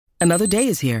Another day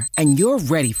is here, and you're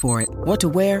ready for it. What to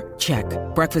wear? Check.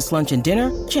 Breakfast, lunch, and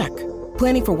dinner? Check.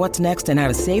 Planning for what's next and how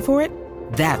to save for it?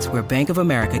 That's where Bank of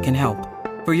America can help.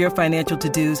 For your financial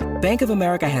to-dos, Bank of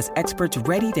America has experts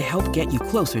ready to help get you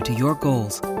closer to your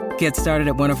goals. Get started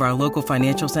at one of our local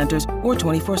financial centers or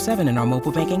 24/7 in our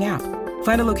mobile banking app.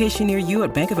 Find a location near you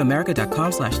at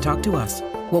bankofamerica.com/talktous.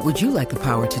 What would you like the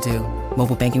power to do?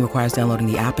 Mobile banking requires downloading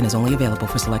the app and is only available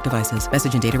for select devices.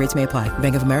 Message and data rates may apply.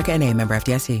 Bank of America N.A., member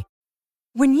FDIC.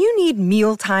 When you need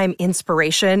mealtime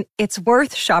inspiration, it's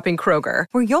worth shopping Kroger,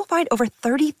 where you'll find over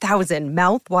 30,000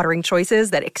 mouth-watering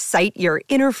choices that excite your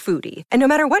inner foodie. And no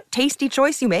matter what tasty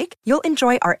choice you make, you'll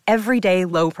enjoy our everyday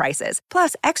low prices,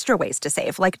 plus extra ways to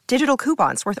save, like digital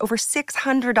coupons worth over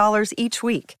 $600 each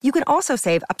week. You can also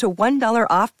save up to $1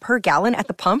 off per gallon at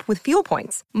the pump with fuel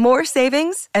points. More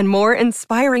savings and more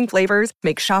inspiring flavors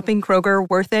make shopping Kroger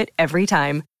worth it every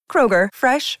time. Kroger,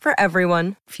 fresh for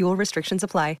everyone. Fuel restrictions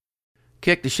apply.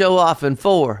 Kick the show off in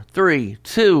 4, 3,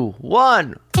 2,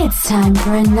 1. It's time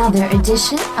for another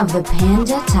edition of the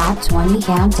Panda Top 20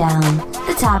 Countdown.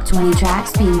 The top 20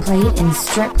 tracks being played in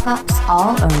strip clubs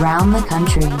all around the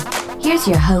country. Here's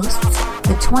your hosts,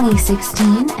 the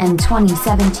 2016 and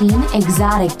 2017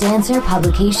 Exotic Dancer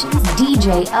Publications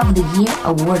DJ of the Year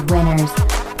award winners,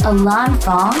 Alon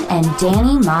Fong and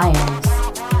Danny Myers.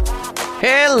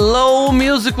 Hello,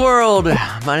 music world.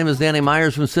 My name is Danny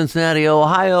Myers from Cincinnati,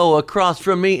 Ohio. Across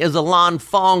from me is Alon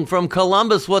Fong from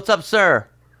Columbus. What's up, sir?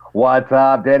 What's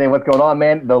up, Danny? What's going on,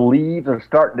 man? The leaves are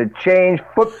starting to change.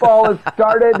 Football has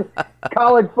started.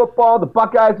 College football. The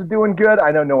Buckeyes are doing good. I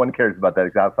know no one cares about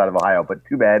that outside of Ohio, but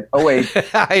too bad. Oh, wait.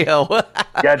 Ohio.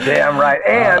 Goddamn right.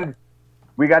 And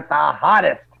we got the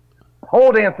hottest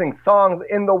pole dancing songs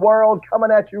in the world coming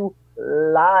at you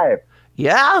live.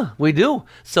 Yeah, we do.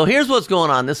 So here's what's going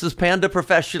on. This is Panda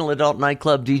Professional Adult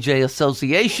Nightclub DJ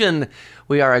Association.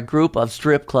 We are a group of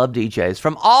strip club DJs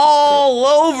from all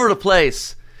over the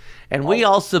place. And we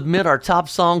all submit our top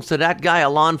songs to that guy,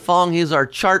 Alon Fong. He's our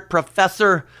chart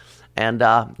professor. And,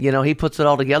 he puts it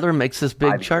all together and makes this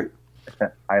big chart.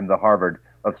 I am the Harvard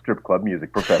of strip club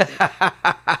music professor.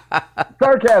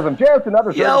 Sarcasm. Just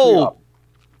another Yo.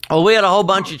 Well, we had a whole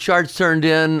bunch of charts turned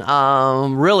in,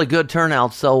 really good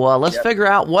turnout. So let's figure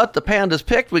out what the Pandas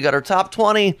picked. We got our top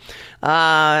 20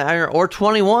 or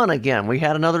 21 again. We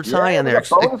had another tie in there.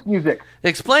 Bonus music.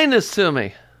 Explain this to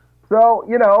me. So,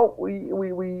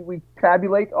 we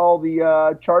tabulate all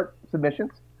the chart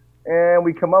submissions, and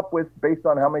we come up with, based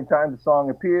on how many times the song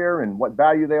appear and what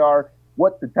value they are,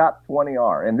 what the top 20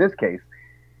 are. In this case,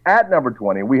 at number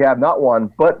 20, we have not one,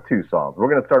 but two songs. We're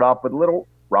going to start off with a little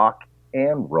rock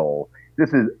and roll.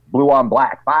 This is Blue on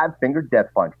Black, Five Finger Death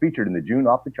Punch, featured in the June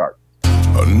Off the Charts.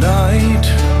 A night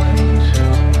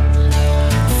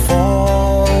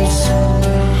falls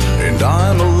and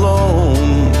I'm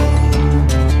alone.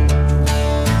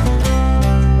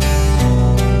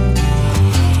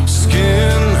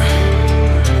 Skin,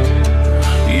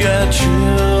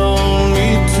 chill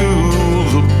me to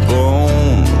the bone.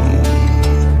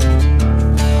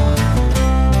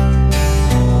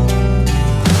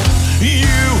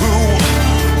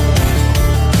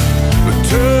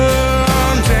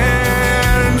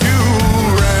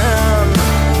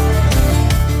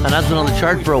 And that's been on the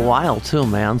chart for a while, too,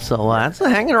 man. So it's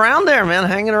hanging around there, man,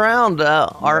 hanging around.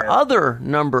 Our other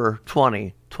number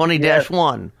 20,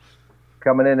 20-1.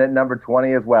 Coming in at number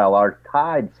 20 as well, our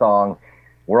tied song,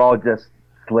 We're All Just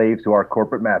Slaves to Our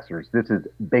Corporate Masters. This is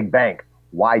Big Bank,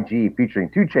 YG, featuring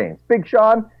 2 Chainz, Big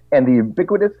Sean, and the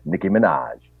ubiquitous Nicki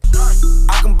Minaj.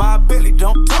 I can buy a Bentley,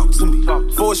 don't talk to me.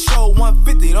 For a show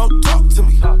 150, don't talk to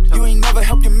me. You ain't never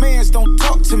help your mans, don't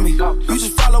talk to me. You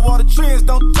just follow all the trends,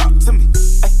 don't talk to me.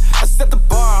 I set the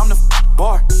bar, I'm the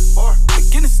bar.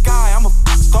 Like in the sky, I'm a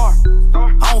star.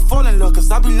 I don't fall in love,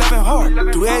 cause I be loving hard.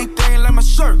 Do everything like my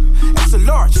shirt, extra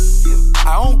large.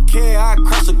 I don't care, I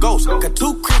crush a ghost. Got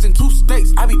 2 cribs in 2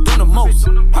 states, I be doing the most.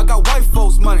 I got white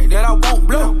folks' money that I won't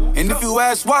blow. And if you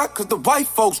ask why, cause the white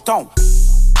folks don't.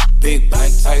 Big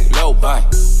bank, tight, low bank.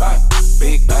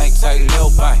 Big bank, tight, low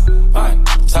bank.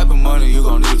 Type of money you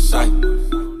gon' need a sight.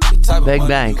 Big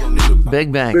bank.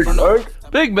 Big bank. Big bank.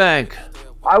 Big bank.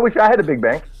 I wish I had a big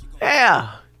bank.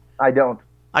 Yeah. I don't.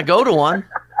 I go to one.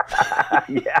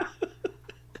 Yeah.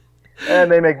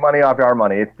 And they make money off our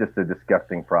money. It's just a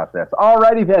disgusting process.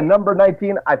 Alrighty then, number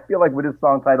 19. I feel like with this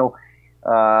song title,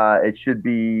 it should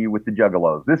be with the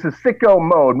Juggalos. This is Sicko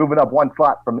Mode, moving up 1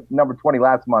 slot from number 20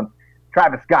 last month.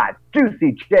 Travis Scott,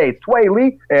 Juicy J, Sway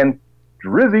Lee, and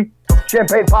Drizzy,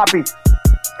 Champagne Poppy.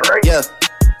 Great. Yeah.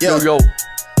 Yo.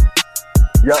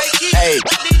 Hey.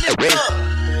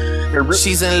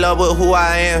 She's in love with who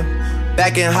I am.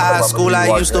 Back in high school,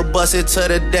 I used to bust it to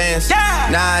the dance.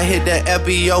 Now I hit the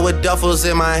FBO with duffels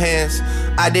in my hands.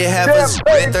 I did have a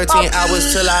 13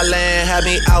 hours till I land. Had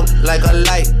me out like a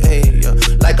light, ayy,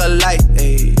 like a light,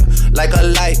 ayy, like a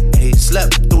light, ayy.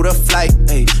 Slept through the flight,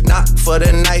 ayy, not for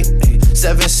the night, ayy.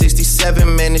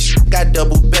 767, man, this shit got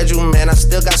double bedroom, man. I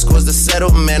still got scores to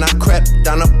settle, man. I crept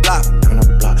down the block,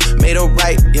 made a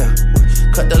right, yeah.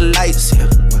 Cut the lights, yeah.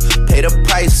 Pay the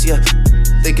price, yeah.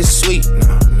 Think it's sweet,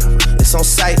 no, never. It's on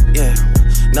sight, yeah.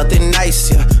 Nothing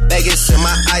nice, yeah. Vegas in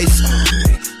my ice,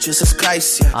 Jesus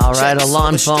Christ, yeah. All right,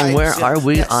 Alon Fong, where are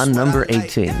we on number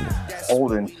 18?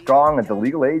 Old and strong at the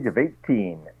legal age of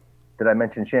 18. Did I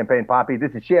mention Champagne Poppy?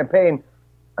 This is Champagne,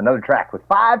 another track with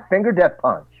 5 Finger Death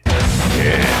Punch.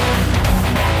 Yeah.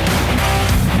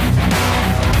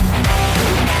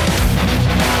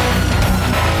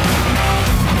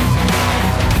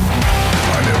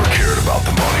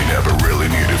 Never really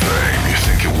needed fame. You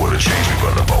think it would've changed me,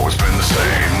 but I've always been the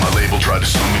same. My label tried to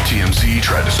sue me, TMZ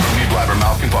tried to sue me,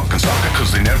 blabbermouth and fucking sucker,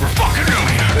 cause they never fucking knew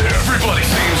me. Everybody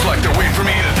seems like they're waiting for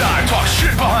me to die. Talk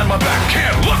shit behind my back,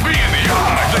 can't look me in the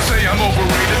eye. They say I'm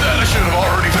overrated, that I should've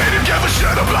already faded. Give a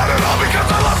shit about it all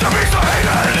because I love to be so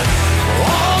hated.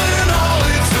 All in all,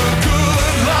 it's a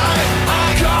good life.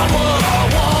 I got what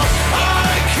I want.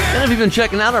 And if you've been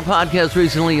checking out our podcast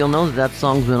recently, you'll know that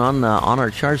song's been on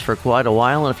our charts for quite a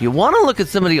while. And if you want to look at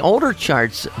some of the older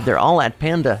charts, they're all at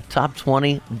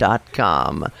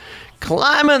pandatop20.com.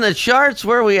 Climbing the charts,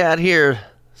 where are we at here?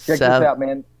 Check this out,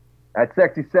 man. At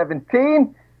Sexy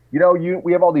 17, we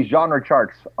have all these genre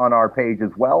charts on our page as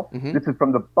well. Mm-hmm. This is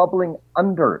from the Bubbling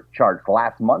Under charts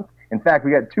last month. In fact, we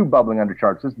got 2 Bubbling Under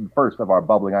charts. This is the first of our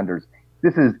Bubbling Unders.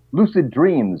 This is Lucid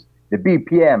Dreams, the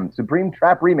BPM Supreme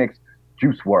Trap Remix,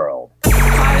 Juice WRLD.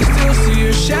 I still see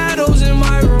your shadows in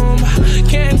my room.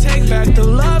 Can't take back the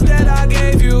love that I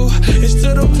gave you. It's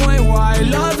to the point where I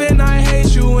love and I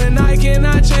hate you, and I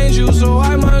cannot change you, so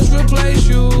I must replace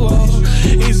you. Oh,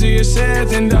 easier said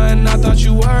than done. I thought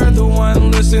you were the one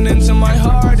listening to my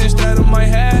heart instead of my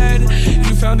head.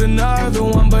 You found another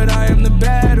one, but I am the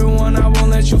better one. I won't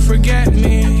let you forget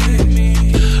me.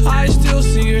 I still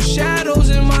see your shadows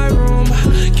in my room.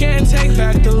 Can't take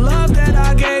back the love that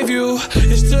I gave you.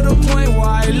 It's to the point where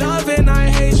I love and I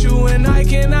hate you, and I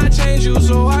cannot change you,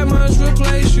 so I must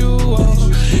replace you.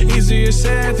 Oh, easier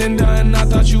said than done. I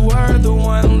thought you were the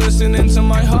one listening to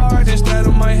my heart instead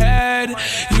of my head.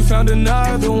 You found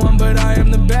another one, but I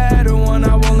am the better one.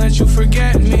 I won't let you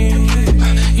forget me.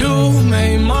 You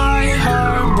made my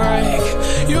heart break.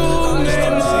 You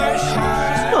made my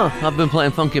heart. I've been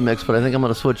playing Funky Mix, but I think I'm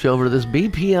going to switch over to this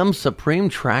BPM Supreme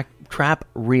Trap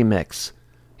Remix.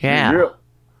 Yeah.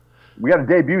 We got a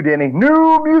debut, Danny.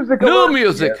 New music. New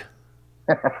music.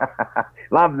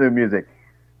 Love new music.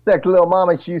 That little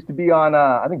mama, she used to be on,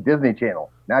 I think, Disney Channel.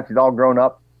 Now she's all grown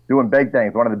up, doing big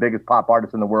things. One of the biggest pop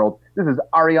artists in the world. This is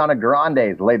Ariana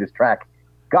Grande's latest track,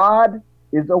 God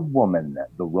is a Woman,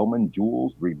 the Roman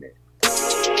Jules remix. You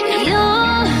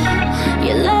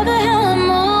love it how I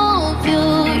move you.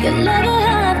 You love it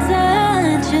how I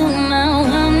touch you, my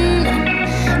one.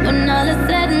 When all is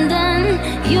said and done,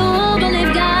 you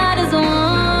believe God is a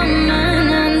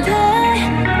woman. And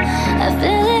I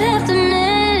feel it after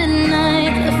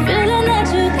midnight, a feeling that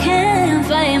you can't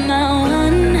fight, my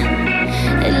one.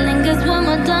 It lingers when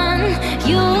we're done.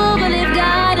 You believe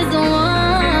God is a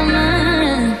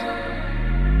woman.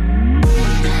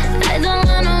 I don't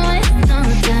wanna waste no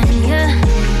time, yeah.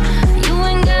 You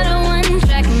ain't got a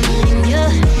one-track mind, yeah.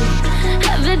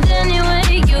 Have it any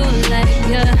way you like,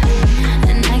 yeah.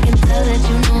 And I can tell that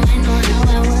you know I know how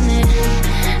I want it.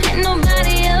 Ain't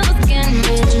nobody else can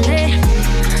reach me.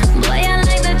 Boy, I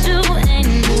like that you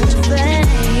ain't afraid.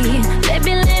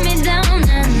 Baby, lay me down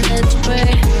and let's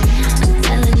pray. I'm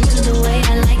telling you the way I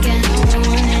like it, how I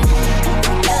want it.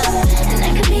 Yeah. And I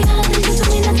could be all the things you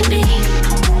told me not to be.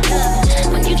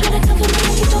 Yeah. When you try to come for me,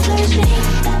 you don't flourish me.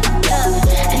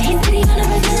 Yeah. And he's sitting on a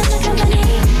reason in the company.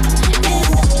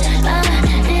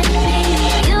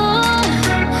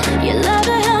 You love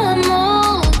it how I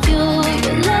move you.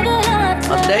 You love it how I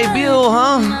touch. A debut,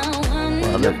 huh?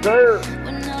 Yes, sir.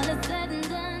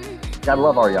 Gotta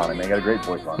love Ariana, man. Got a great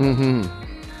voice on her. Mm-hmm.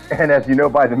 And as you know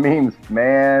by the memes,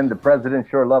 man, the president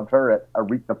sure loved her at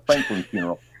Aretha Franklin's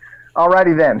funeral.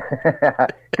 Alrighty then.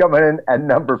 Coming in at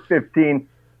number 15.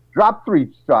 Drop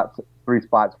three spots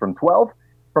from 12.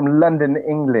 From London,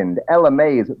 England, Ella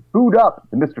May's Boot Up,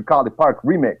 the Mr. Colley Park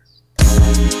remix.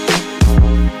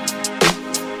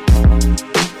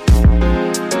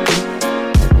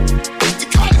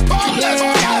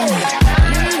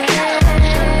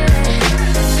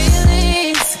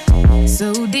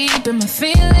 So deep in my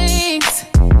feelings.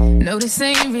 Notice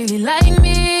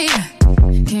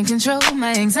can't control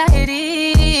my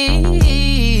anxiety.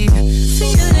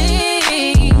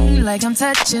 Feeling like I'm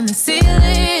touching the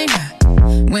ceiling.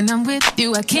 When I'm with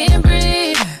you, I can't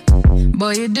breathe.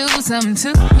 Boy, you do something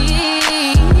to me.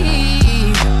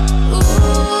 Ooh,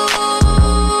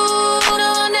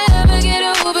 I'll never get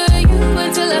over you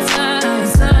until I find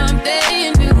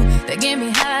something new that get me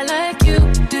high like you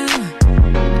do.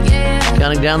 Yeah.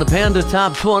 Counting down the Panda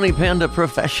Top 20, Panda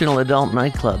Professional Adult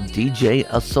Nightclub DJ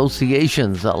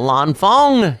Associations. Lan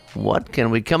Fong, what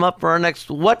can we come up with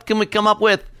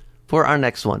for our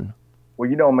next one? Well,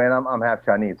 you know, man, I'm half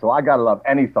Chinese, so I gotta love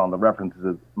any song that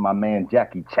references my man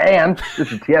Jackie Chan.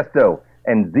 This is Tiesto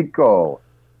and Zico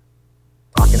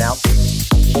rocking out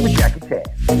with Jackie Chan.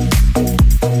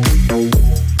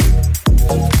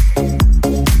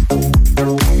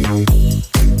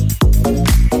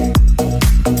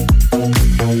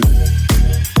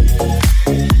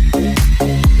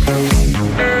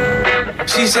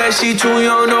 She said she too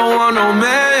young, don't want no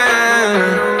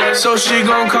man. So she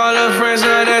gon' call her friends,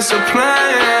 now that's a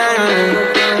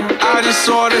plan. I just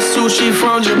ordered sushi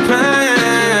from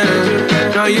Japan.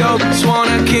 Now yo, just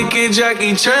wanna kick it,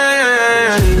 Jackie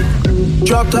Chan.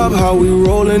 Drop top, how we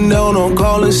rollin' down on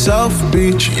Collins South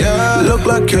Beach. Yeah, look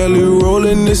like Kelly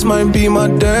rollin', this might be my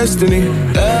destiny.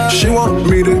 Yeah. She want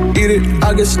me to eat it,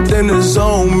 I guess dinner's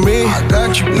on me. I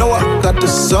got you, know I got the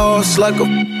sauce like a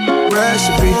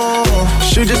recipe.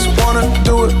 She just wanna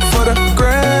do it for the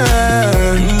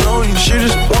grand. She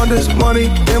just want this money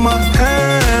in my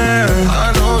hand.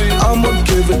 I know you. I'ma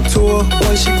give it to her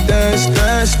when she dance.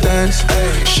 Ay,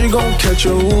 she gon' catch a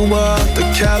Uber out the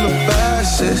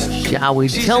Calabasas. Shall we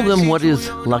tell them what is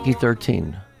Lucky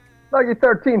 13? Lucky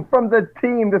 13 from the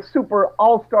team, the super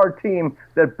all-star team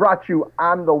that brought you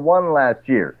I'm the One last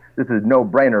year. This is No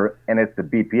Brainer, and it's the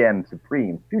BPM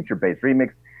Supreme Future Bass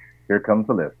remix. Here comes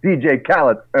the list. DJ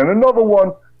Khaled, and another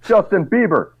one, Justin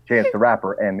Bieber, Chance the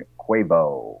Rapper, and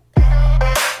Quavo.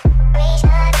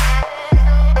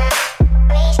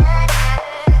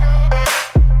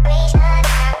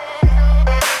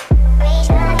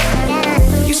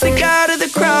 You stick out of the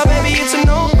crowd, baby, it's a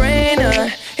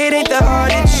no-brainer. It ain't that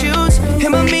hard to choose.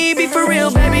 Him or me, be for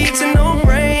real, baby, it's a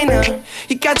no-brainer.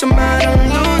 You got your mind on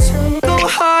loose. Go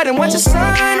hard and watch the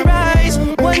sunrise.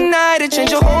 One night to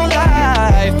change your whole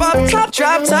life. Pop top,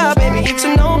 drop top, baby, it's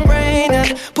a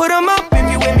no-brainer. Put them up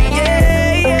if you with me,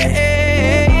 yeah, yeah,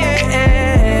 yeah,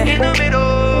 yeah. In the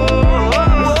middle.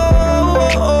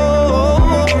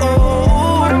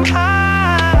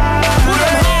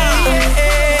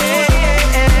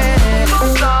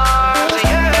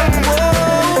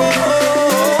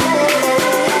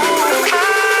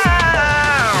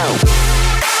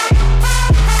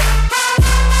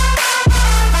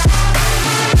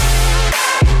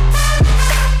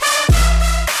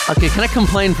 Okay, can I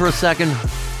complain for a second?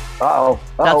 Uh-oh.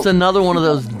 That's another one of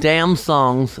those damn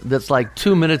songs that's like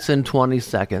 2 minutes and 20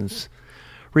 seconds.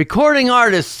 Recording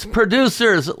artists,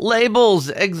 producers, labels,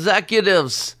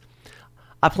 executives.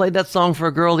 I played that song for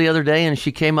a girl the other day, and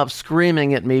she came up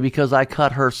screaming at me because I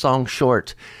cut her song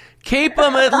short. Keep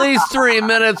them at least 3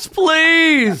 minutes,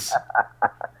 please.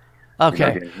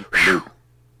 Okay. Whew.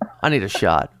 I need a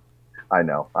shot. I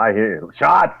know. I hear you.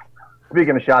 Shots.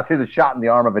 Speaking of shots, here's a shot in the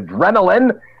arm of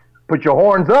adrenaline. Put your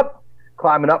horns up.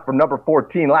 Climbing up from number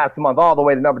 14 last month all the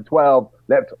way to number 12.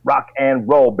 Let's rock and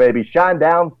roll, baby. Shine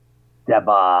down,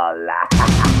 devil.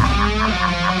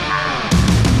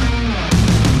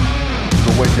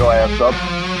 So wake your ass up.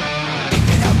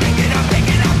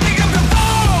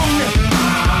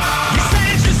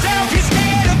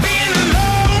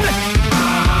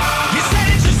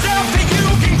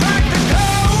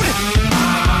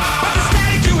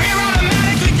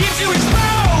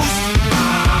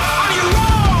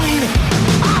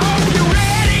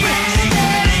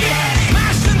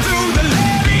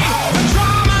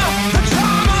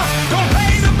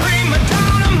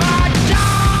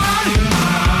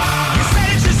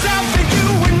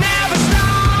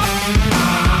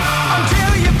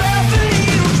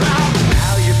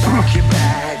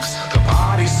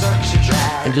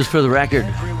 And just for the record,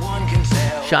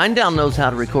 Shinedown knows how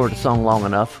to record a song long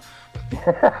enough.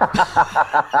 That's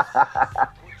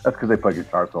because they put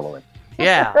guitar solo in.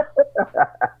 Yeah.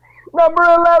 Number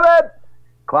 11.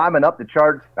 Climbing up the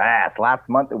charts fast. Last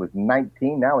month it was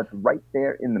 19. Now it's right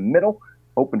there in the middle.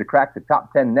 Hoping to crack the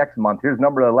top 10 next month. Here's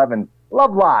number 11.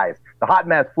 Love Lies. The Hot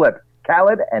Mess Flip.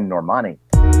 Khaled and Normani.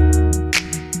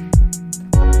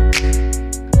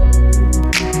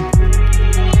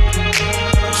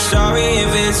 Sorry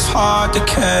if it's hard to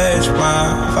catch my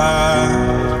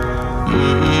vibe.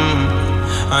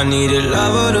 I I need a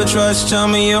lover to trust. Tell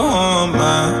me you're on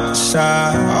my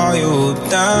side. Are you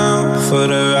down for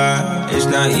the ride? It's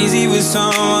not easy with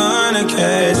someone to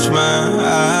catch my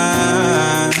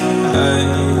eye,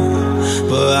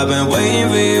 but I've been waiting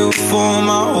for you for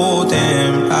my whole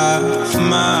damn life,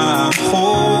 my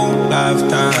whole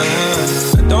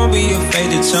lifetime. Don't be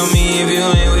afraid to tell me if you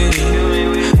ain't with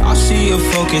it. I see your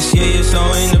focus, yeah, you're so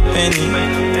independent.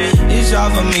 It's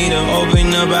hard for me to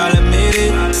open up, I'll admit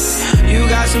it. You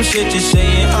got some shit to say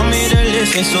and I'm here to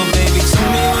listen. So baby,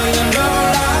 tell me when you know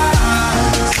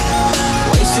lies.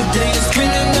 Waste a day and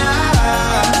spend the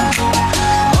night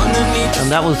underneath. And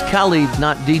that was Khalid,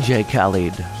 not DJ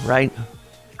Khalid, right?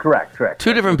 Correct.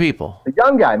 Two different people. A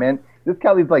young guy, man. This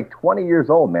Khalid's like 20 years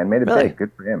old, man. Made it Really? big.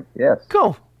 Good for him. Yes.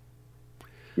 Cool.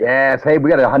 Yes. Hey, we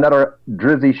got another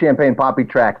Drizzy Champagne Poppy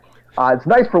track. It's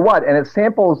Nice for What? And it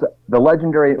samples the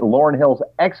legendary Lauryn Hill's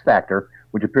X Factor,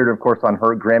 which appeared, of course, on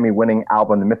her Grammy-winning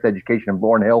album, The Miseducation of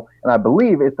Lauryn Hill. And I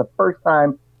believe it's the first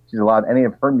time she's allowed any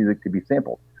of her music to be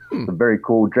sampled. So very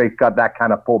cool. Drake's got that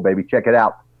kind of pull, baby. Check it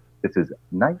out. This is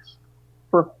Nice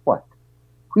for What?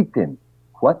 Wheaton.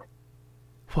 What?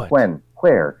 What? When?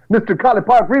 Where? Mr. College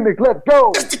Park remix. Let's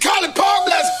go. Mr. College Park,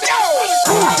 let's go.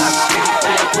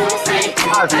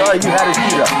 I'm sorry you had it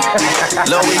queued up.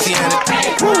 Louisiana.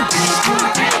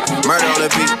 Murder on the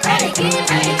beat.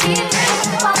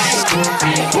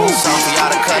 Song for y'all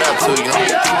to cut up to, you know.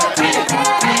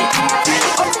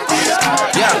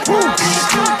 Yeah.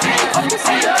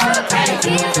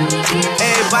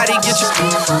 Everybody get your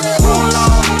roll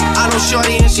on. I know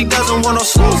shorty and she doesn't want no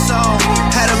slow song.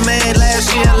 Had a man last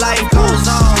year, life goes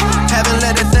on. Haven't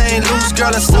let the thing loose,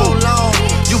 girl, in so long.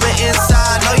 You been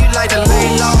inside, know you like to lay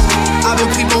low. I've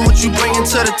been peeping what you bringing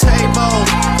to the table.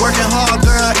 Working hard,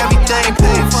 girl, everything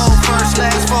paid for. First,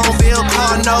 last phone bill,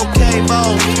 car, no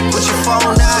cable. Put your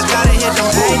phone out, gotta hit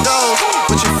them angles.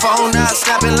 Put your phone out,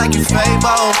 snapping like you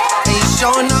Fable. And you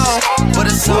showing off, but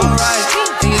it's alright.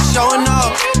 And you showing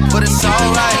off, but it's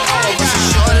alright. It's a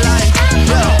short life,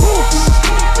 yeah.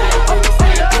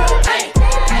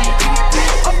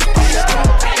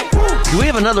 Do we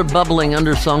have another bubbling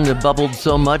undersong that bubbled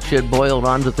so much it boiled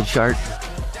onto the chart?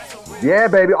 Yeah,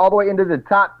 baby, all the way into the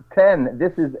top 10.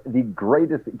 This is the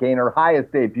greatest gainer,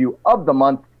 highest debut of the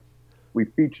month. We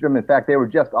featured them. In fact, they were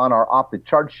just on our Off the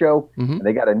Chart show. And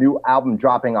they got a new album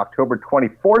dropping October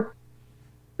 24th.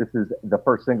 This is the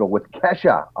first single with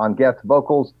Kesha on guest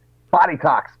vocals, Body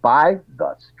Talks by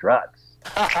The Struts.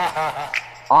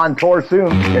 On tour soon.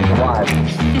 Get you live.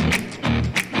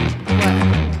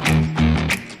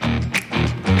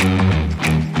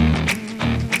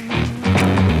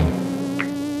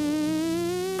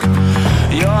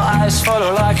 Your eyes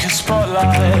follow like a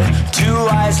spotlight, two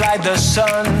eyes like the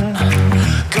sun.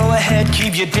 Go ahead,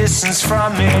 keep your distance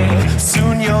from me.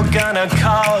 Soon you're gonna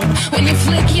come. When you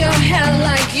flick your hair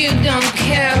like you don't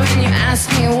care, when you ask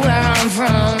me where I'm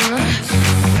from.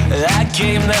 That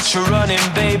game that you're running,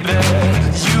 baby,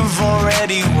 you've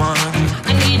already won.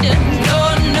 I need to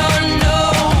know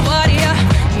what you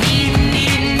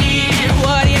need,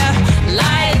 what you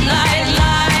like.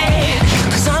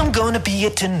 'Cause I'm gonna be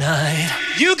it tonight.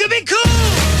 You can be cool,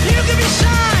 you can be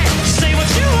shy. Say what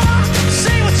you want,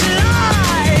 say what you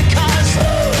like. 'Cause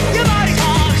your body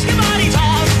talks, your body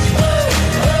talks.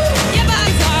 Your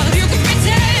body talks, you can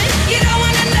pretend you don't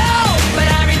wanna know, but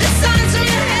I read the signs from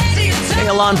your head to your toe. Hey,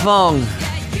 Alon Fong.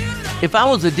 If I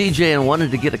was a DJ and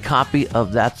wanted to get a copy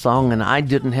of that song and I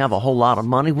didn't have a whole lot of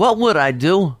money, what would I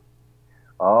do?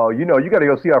 Oh, you know, you got to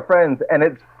go see our friends, and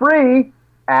it's free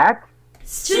at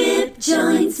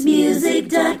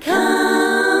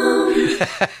StripJointsMusic.com.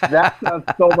 That sounds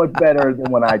so much better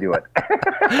than when I do it.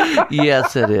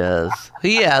 Yes, it is.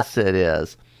 Yes, it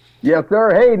is. Yes,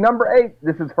 sir. Hey, number 8.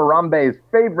 This is Harambe's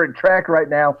favorite track right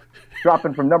now,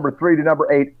 dropping from number 3 to number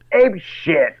 8. Ape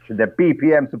Shit, the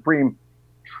BPM Supreme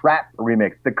Trap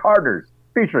remix. The Carters,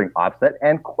 featuring Offset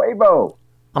and Quavo.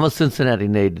 I'm a Cincinnati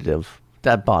native.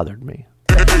 That bothered me.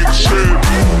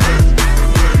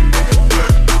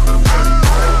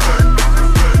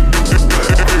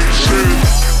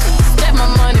 Step my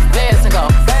money fast and go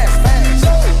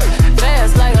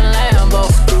fast like a Lambo.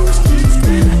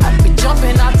 I be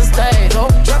jumping out the stage, oh,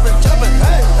 jumping,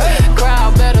 hey.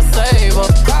 Crowd better save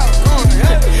up.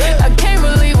 I can't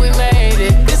believe we made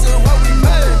it. This is what we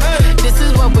made. This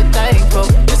is what we thankful.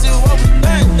 This is what we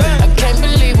made. I can't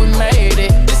believe we made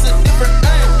it. This is different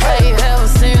thing. Hey, ever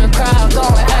seen a crowd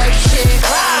going, hey, shit.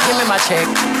 Give me my check.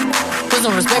 Put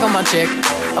some respect on my check.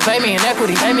 Pay me in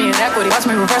equity, watch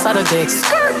me reverse out of dicks.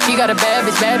 He got a bad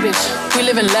bitch, we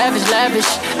live in lavish.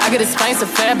 I get expensive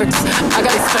fabrics, I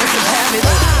got expensive habits.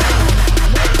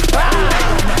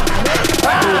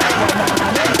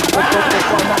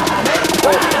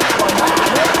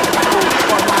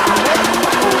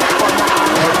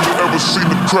 Have you ever seen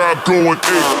the crowd going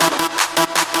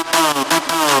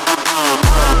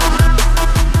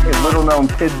A little known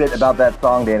tidbit about that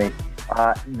song, Danny.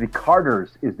 The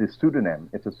Carters is the pseudonym.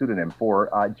 It's a pseudonym for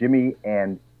Jimmy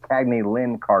and Cagney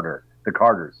Lynn Carter. The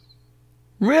Carters.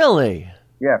 Really?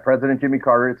 Yeah, President Jimmy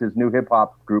Carter. It's his new hip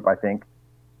hop group, I think,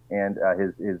 and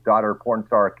his daughter, porn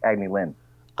star Cagney Lynn.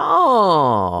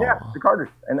 Oh. Yeah, the Carters.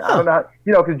 And I don't know how,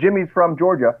 because Jimmy's from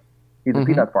Georgia. He's a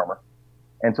peanut farmer.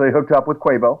 And so he hooked up with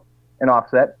Quavo and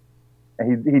Offset,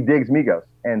 and he digs Migos.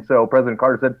 And so President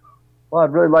Carter said, well,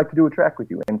 I'd really like to do a track with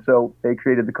you. And so they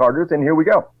created the Carters, and here we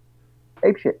go.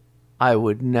 Ape shit. I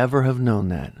would never have known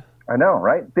that. I know,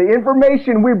 right? The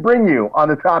information we bring you on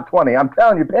the Top 20. I'm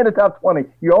telling you, Panda Top 20,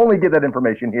 you only get that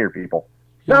information here, people.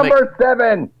 Number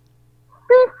 7,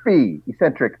 Fifi,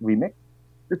 Eccentric Remix.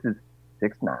 This is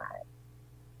 6ix9ine.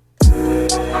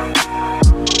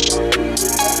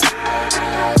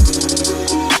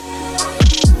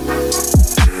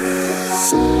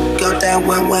 Got that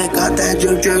wet, got that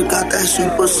jerk, got that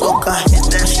super soaker.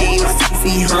 Hit that shit,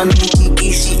 Fifi, honey,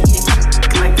 Kiki, she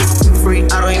like this free.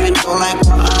 I don't even know like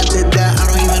why I did that. I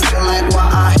don't even know like why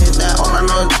I hit that. All I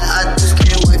know is that I just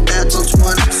can't wait that till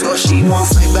 20. So she won't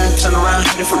fight back, turn around,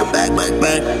 hit it from the back.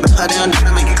 How they on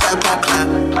make it clap. I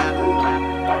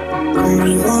don't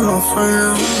really want no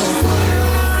friends.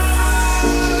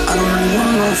 I don't really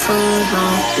want no friends, no.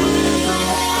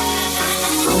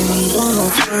 I don't really want no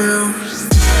friends.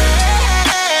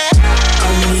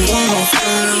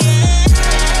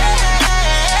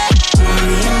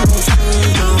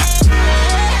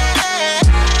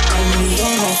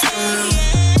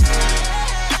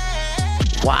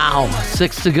 Wow,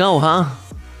 6 to go, huh?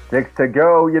 6 to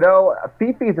go.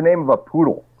 Fifi is the name of a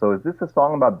poodle. So is this a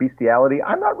song about bestiality?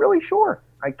 I'm not really sure.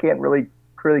 I can't really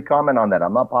comment on that.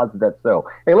 I'm not positive that's so.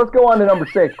 Hey, let's go on to number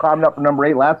 6, climbing up from number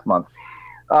 8 last month.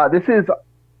 This is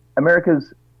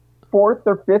America's 4th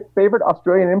or 5th favorite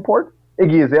Australian import,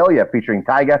 Iggy Azalea featuring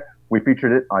Tyga. We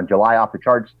featured it on July Off the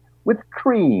Charts with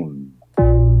Cream.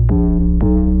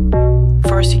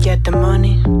 First you get the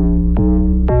money,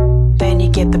 then you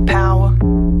get the power,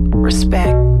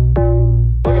 respect.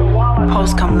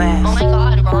 Post come last. Oh my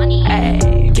God, Ronnie. Hey,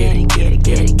 get it. Hey,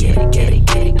 get it. Hey, get it.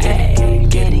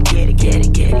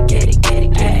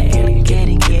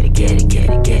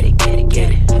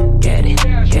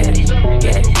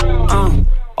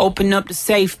 Open up the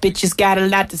safe, bitches got a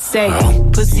lot to say.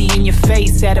 Pussy in your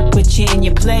face, had to put you in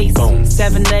your place.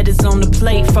 7 letters on the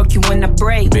plate, fuck you when I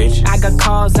break. Bitch. I got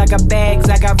cars, I got bags,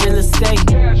 I got real estate.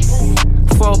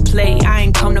 Foreplay, I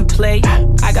ain't come to play.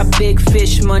 I got big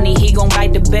fish money, he gon'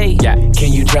 bite the bait. Yeah,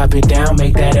 can you drop it down,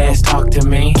 make that ass talk to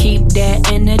me? Keep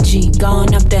that energy,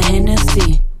 going up the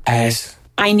Hennessy. Ass.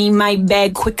 I need my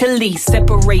bag quickly,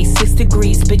 separate 6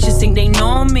 degrees. Bitches think they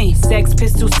know me. Sex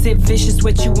pistol, sit vicious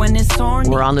with you when it's on.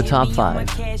 We're on the top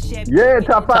 5. Yeah,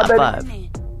 top 5, Top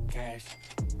baby. 5.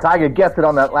 Tyga guessed it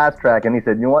on that last track, and he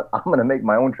said, you know what? I'm going to make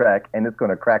my own track, and it's going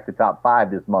to crack the top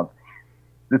 5 this month.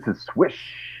 This is Swish,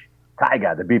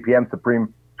 Tyga, the BPM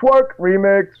Supreme Twerk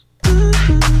Remix.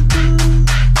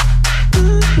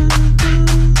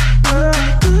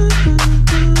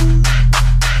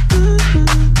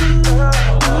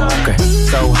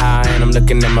 So high and I'm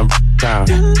looking at my time.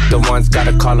 The ones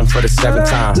gotta call him for the 7th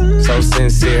time. So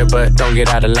sincere, but don't get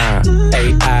out of line.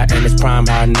 AI and it's prime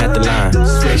hardin' at the line.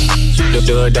 Swish, you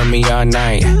do it on me all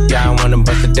night. Yeah, I wanna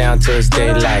bust it down till it's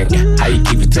daylight. How you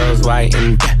keep your toes white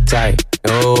and tight?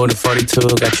 Oh, the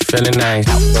 42 got you feeling nice.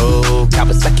 Oh,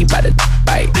 Kawasaki by the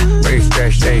bite. Rich,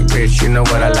 stretch, shake, rich, you know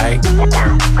what I like.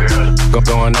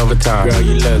 Going overtime. Girl,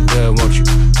 you look good, won't you?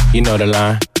 You know the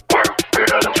line. Girl,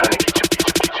 I'm trying to get you.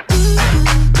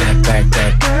 Back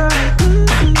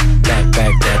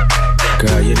that.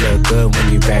 Girl, you look good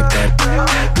when you back that.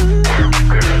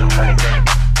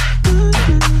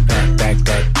 Back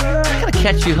that. I gotta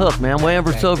catch you hook, man.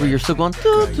 Whenever it's over, you're still going.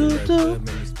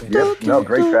 Yep. No,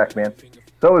 great track, man.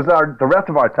 So is the rest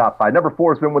of our top 5. Number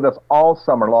 4 has been with us all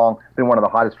summer long. Been one of the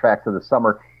hottest tracks of the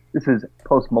summer. This is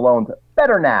Post Malone's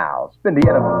Better Now. Spin the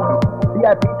end of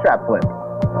VIP Trap Flip.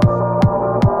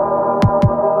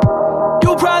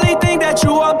 You probably think that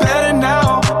you are better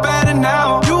now.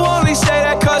 You only say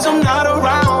that cause I'm not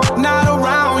around.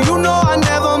 You know I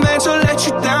never meant to let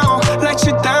you down.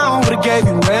 Would've gave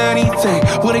you anything,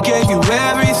 would've gave you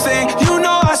everything. You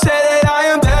know I said that I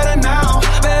am better now.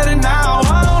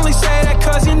 I only say that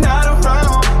cause you're not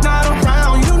around.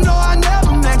 You know I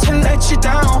never meant to let you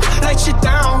down.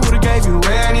 Would've gave you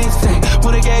anything,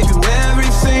 would've gave you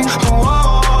everything.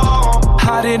 Whoa.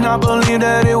 I did not believe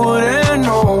that it would end.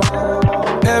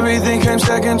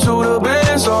 to the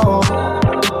band, so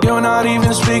you're not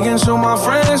even speaking to my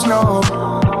friends, no.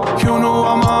 You know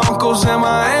all my uncles and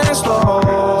my aunts,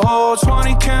 though.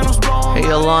 20 candles blown. Hey,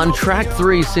 Alon, track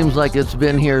 3 seems like it's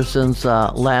been here since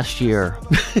last year.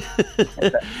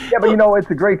 Yeah, but you know, it's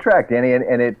a great track, Danny,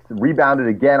 and it's rebounded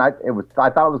again. I thought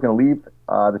it was going to leave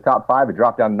the top 5. It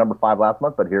dropped down to number 5 last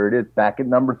month, but here it is back at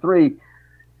number 3.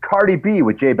 Cardi B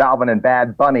with J Balvin and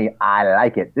Bad Bunny. I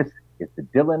like it. This is the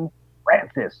Dylan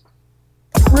Francis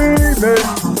remix.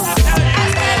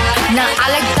 Now I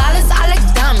like dollars, I like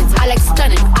diamonds, I like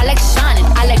stunning, I like shining,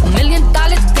 I like $1 million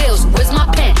deals. Where's my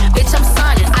pen? Bitch, I'm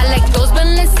signing. I like those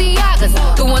Balenciagas,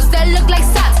 the ones that look like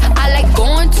socks. I like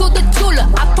going to the Tula.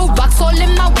 I put rocks all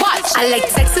in my watch. I like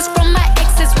texts from my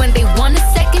exes when they want a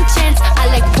second chance.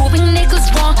 I like proving niggas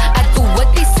wrong. I do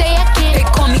what they say I can't. They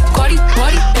call me Cardi,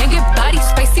 Cardi, banging body,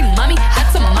 spicy mommy,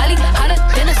 hot tamale, hotter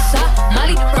than a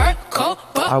Somali.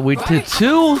 Are we to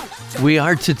 2? We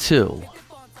are to 2.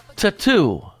 To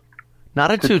 2.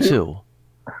 Not a tutu.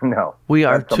 No. We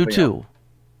are tutu.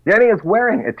 Danny is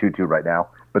wearing a tutu right now,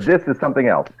 but this is something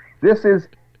else. This is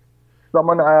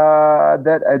someone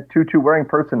that a tutu-wearing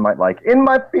person might like. In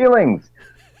My Feelings,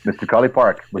 Mr. Cully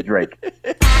Park with Drake.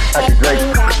 That's Drake.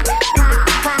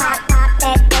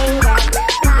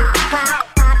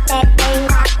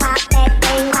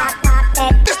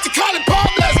 Mr. Cully Park,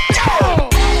 let's go!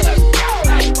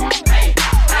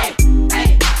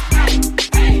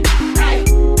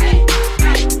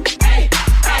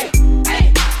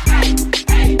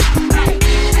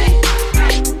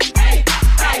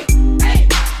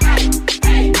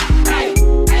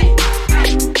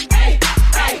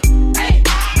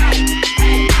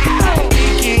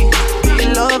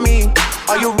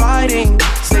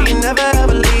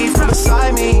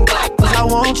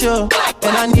 You,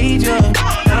 and I need you, and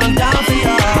I'm down for you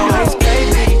always,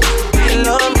 baby. Do you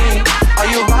love me? Are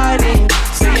you riding?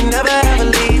 Say you never ever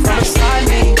leave from beside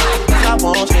me. Cause I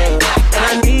want you, and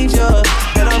I need you,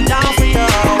 and I'm down for you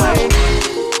always.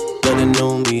 But the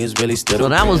new me is really still. So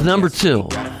that was number 2.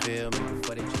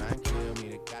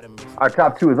 Our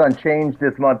top 2 is unchanged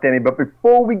this month, Danny. But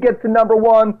before we get to number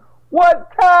 1, what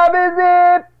time is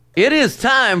it? It is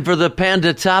time for the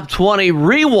Panda Top 20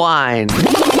 Rewind.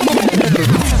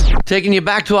 Taking you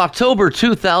back to October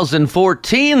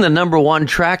 2014, the number 1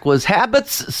 track was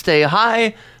Habits Stay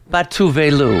High by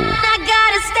Tuvalu. I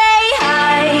gotta stay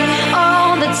high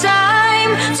all the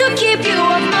time to keep you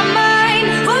on my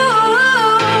mind.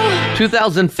 Ooh.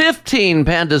 2015,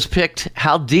 Pandas picked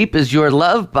How Deep Is Your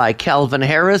Love by Calvin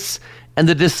Harris and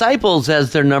The Disciples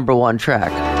as their number 1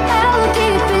 track. How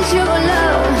deep is your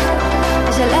love?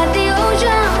 As I let the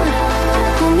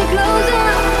ocean pull me closer.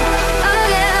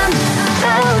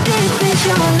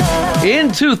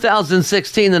 In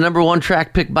 2016, the number 1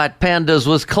 track picked by Pandas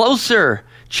was Closer,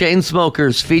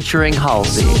 Chainsmokers featuring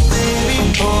Halsey.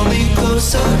 Baby, pull me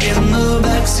closer in the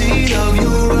backseat of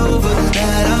your Rover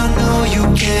that I know you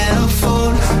can't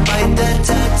afford. Bite that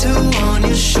tattoo on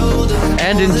your shoulder.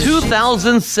 And in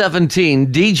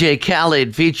 2017, DJ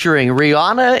Khaled featuring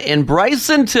Rihanna and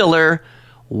Bryson Tiller,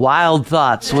 Wild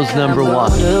Thoughts was number 1.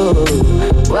 Wow,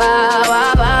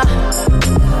 wow, wow.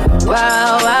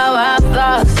 Wow, wow, wow,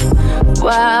 thoughts.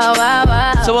 Wow, wow,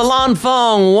 wow. So, Alon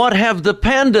Fong, what have the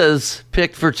Pandas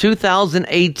picked for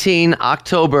 2018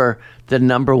 October, the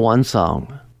number 1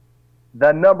 song?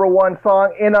 The number 1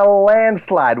 song in a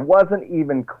landslide. Wasn't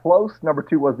even close. Number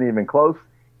 2 wasn't even close.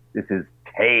 This is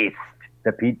Taste,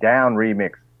 the Pete Down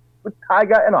remix with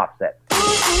Tyga and Offset.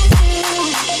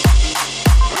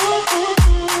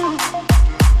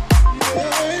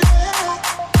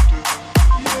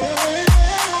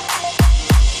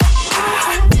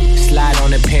 Slide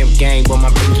on the pimp game with my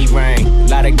pinky ring.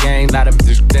 Lot of gang, lot of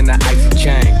bitches, then the icy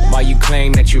chain. While you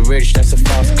claim that you rich, that's a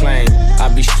false claim. I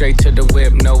be straight to the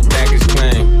whip, no baggage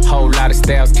claim. Whole lot of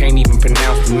styles, can't even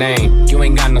pronounce the name. You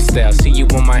ain't got no style, see you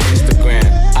on my Instagram.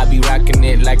 I be rocking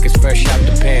it like it's fresh out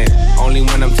the pan. Only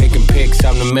when I'm taking pics,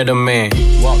 I'm the middleman.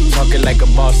 Walk talking like a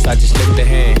boss, I just lift a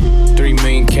hand. 3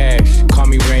 million cash, call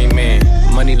me Rain Man.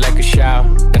 Money like a shower,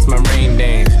 that's my rain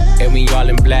dance. And we all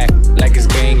in black, like it's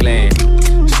gangland.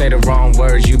 Say the wrong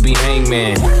words, you be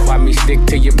hangman. Why me stick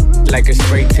to you like a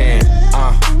spray tan?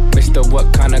 Mister,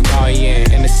 what kind of car you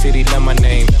in the city, love my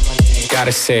name.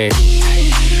 Gotta say it.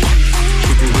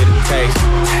 You can get a taste.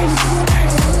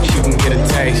 You can get a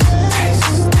taste.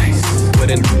 What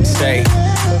it say?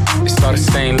 It's all the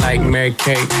same like Mary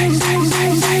Kate.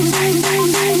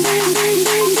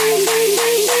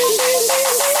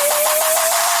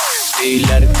 Do you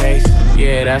love the taste?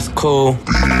 Yeah, that's cool.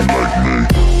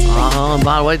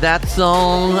 By the way, that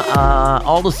song,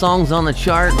 all the songs on the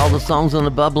chart, all the songs on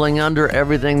the Bubbling Under,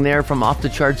 everything there from off the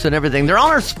charts and everything, they're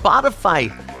on our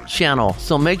Spotify channel.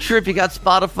 So make sure if you got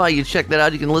Spotify, you check that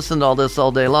out. You can listen to all this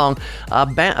all day long.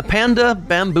 Panda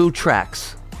Bamboo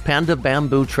Tracks. Panda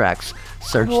Bamboo Tracks.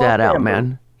 Search that out, bamboo.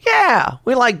 Man. Yeah,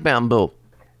 we like bamboo.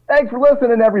 Thanks for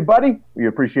listening, everybody. We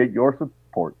appreciate your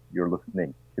support. You're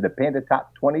listening to the Panda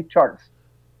Top 20 charts.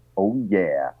 Oh,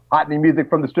 yeah. Hot new music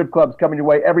from the strip clubs coming your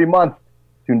way every month.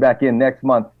 Tune back in next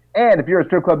month. And if you're a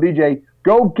strip club DJ,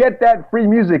 go get that free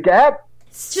music at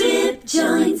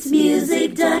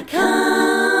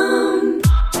StripJointsMusic.com.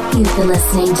 You've been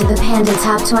listening to the Panda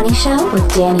Top 20 Show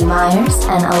with Danny Myers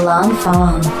and Alon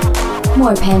Fong.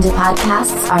 More Panda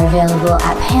podcasts are available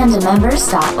at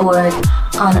pandamembers.org,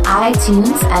 on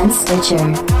iTunes and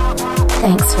Stitcher.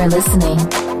 Thanks for listening.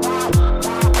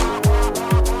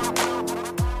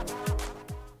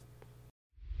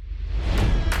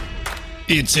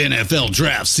 It's NFL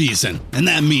draft season, and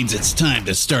that means it's time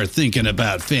to start thinking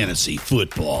about fantasy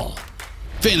football.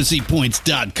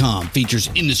 FantasyPoints.com features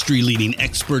industry-leading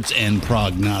experts and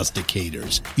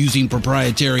prognosticators using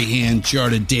proprietary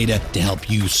hand-charted data to help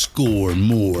you score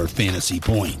more fantasy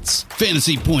points.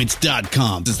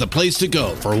 FantasyPoints.com is the place to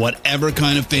go for whatever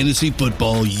kind of fantasy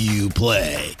football you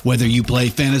play. Whether you play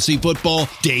fantasy football,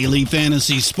 daily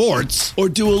fantasy sports, or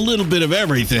do a little bit of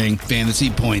everything,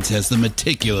 Fantasy Points has the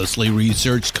meticulously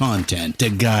researched content to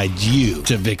guide you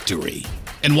to victory.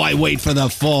 And why wait for the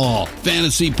fall?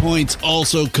 Fantasy Points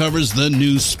also covers the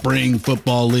new spring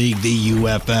football league, the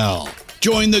UFL.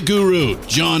 Join the guru,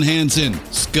 John Hansen,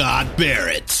 Scott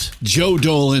Barrett, Joe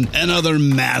Dolan, and other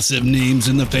massive names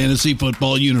in the fantasy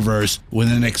football universe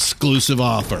with an exclusive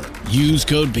offer. Use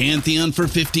code Pantheon for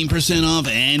 15% off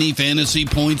any Fantasy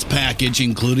Points package,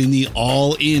 including the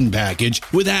all-in package,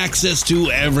 with access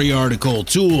to every article,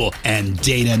 tool, and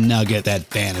data nugget that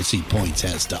Fantasy Points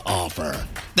has to offer.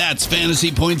 That's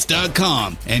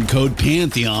FantasyPoints.com and code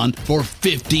Pantheon for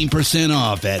 15%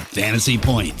 off at Fantasy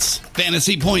Points.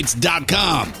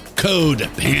 FantasyPoints.com, code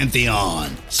Pantheon.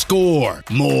 Score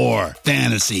more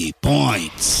fantasy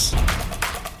points.